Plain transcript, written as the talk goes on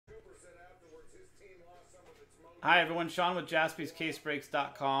Hi everyone, Sean with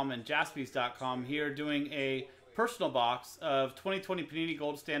JaspysCaseBreaks.com and Jaspys.com here doing a personal box of 2020 Panini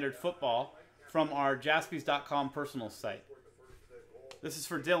Gold Standard Football from our Jaspys.com personal site. This is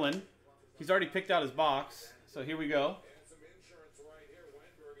for Dylan. He's already picked out his box, so here we go.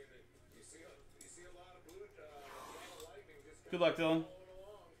 Good luck, Dylan.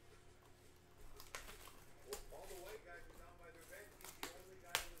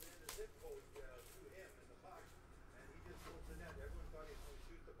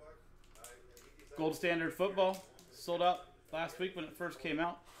 Gold Standard Football sold out last week when it first came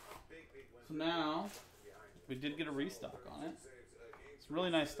out. So now we did get a restock on it. It's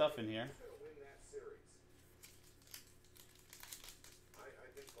really nice stuff in here.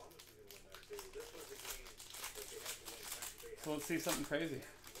 So let's see something crazy.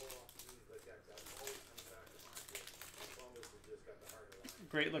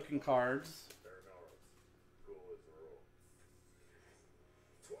 Great looking cards.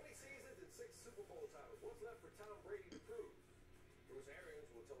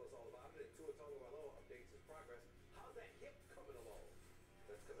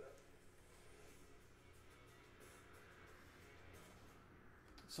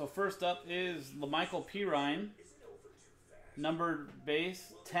 So first up is LaMichael Pirine, numbered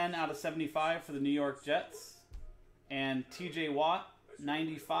base, 10 out of 75 for the New York Jets, and TJ Watt,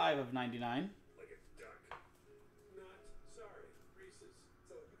 95 of 99.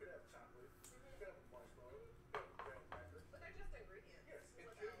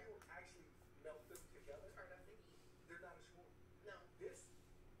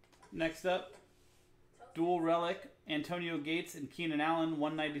 Next up, dual relic, Antonio Gates and Keenan Allen,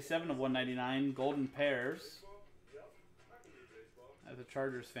 197 of 199, golden pairs. As a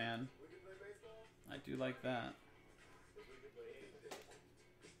Chargers fan, I do like that.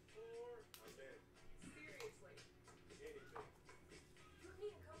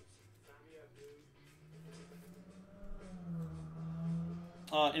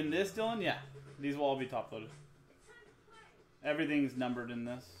 In this, Dylan, yeah, these will all be top loaded. Everything's numbered in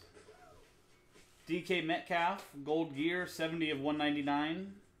this. DK Metcalf, gold gear, 70 of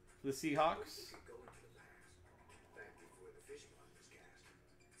 199 for the Seahawks.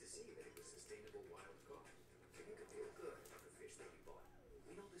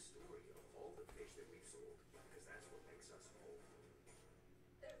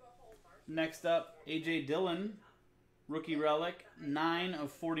 Next up, AJ Dillon, rookie relic, 9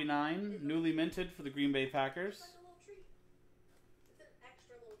 of 49, newly minted for the Green Bay Packers.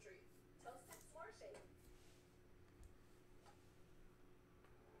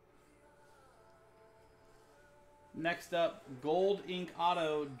 Next up, gold ink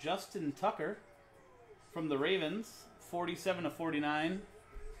auto, Justin Tucker from the Ravens, 47 of 49.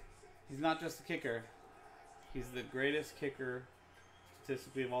 He's not just a kicker. He's the greatest kicker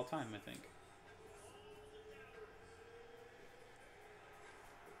statistically of all time, I think.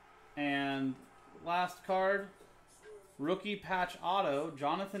 And last card, rookie patch auto,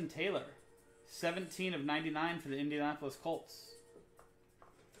 Jonathan Taylor, 17 of 99 for the Indianapolis Colts.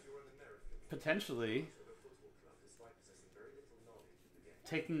 Potentially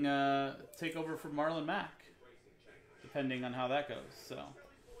taking a takeover for Marlon Mack, depending on how that goes. So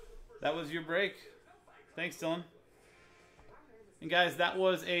that was your break. Thanks, Dylan. And guys, that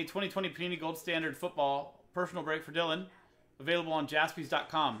was a 2020 Panini Gold Standard Football personal break for Dylan, available on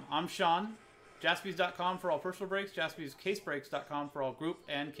Jaspys.com. I'm Sean, Jaspys.com for all personal breaks, JaspysCaseBreaks.com for all group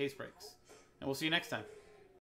and case breaks. And we'll see you next time.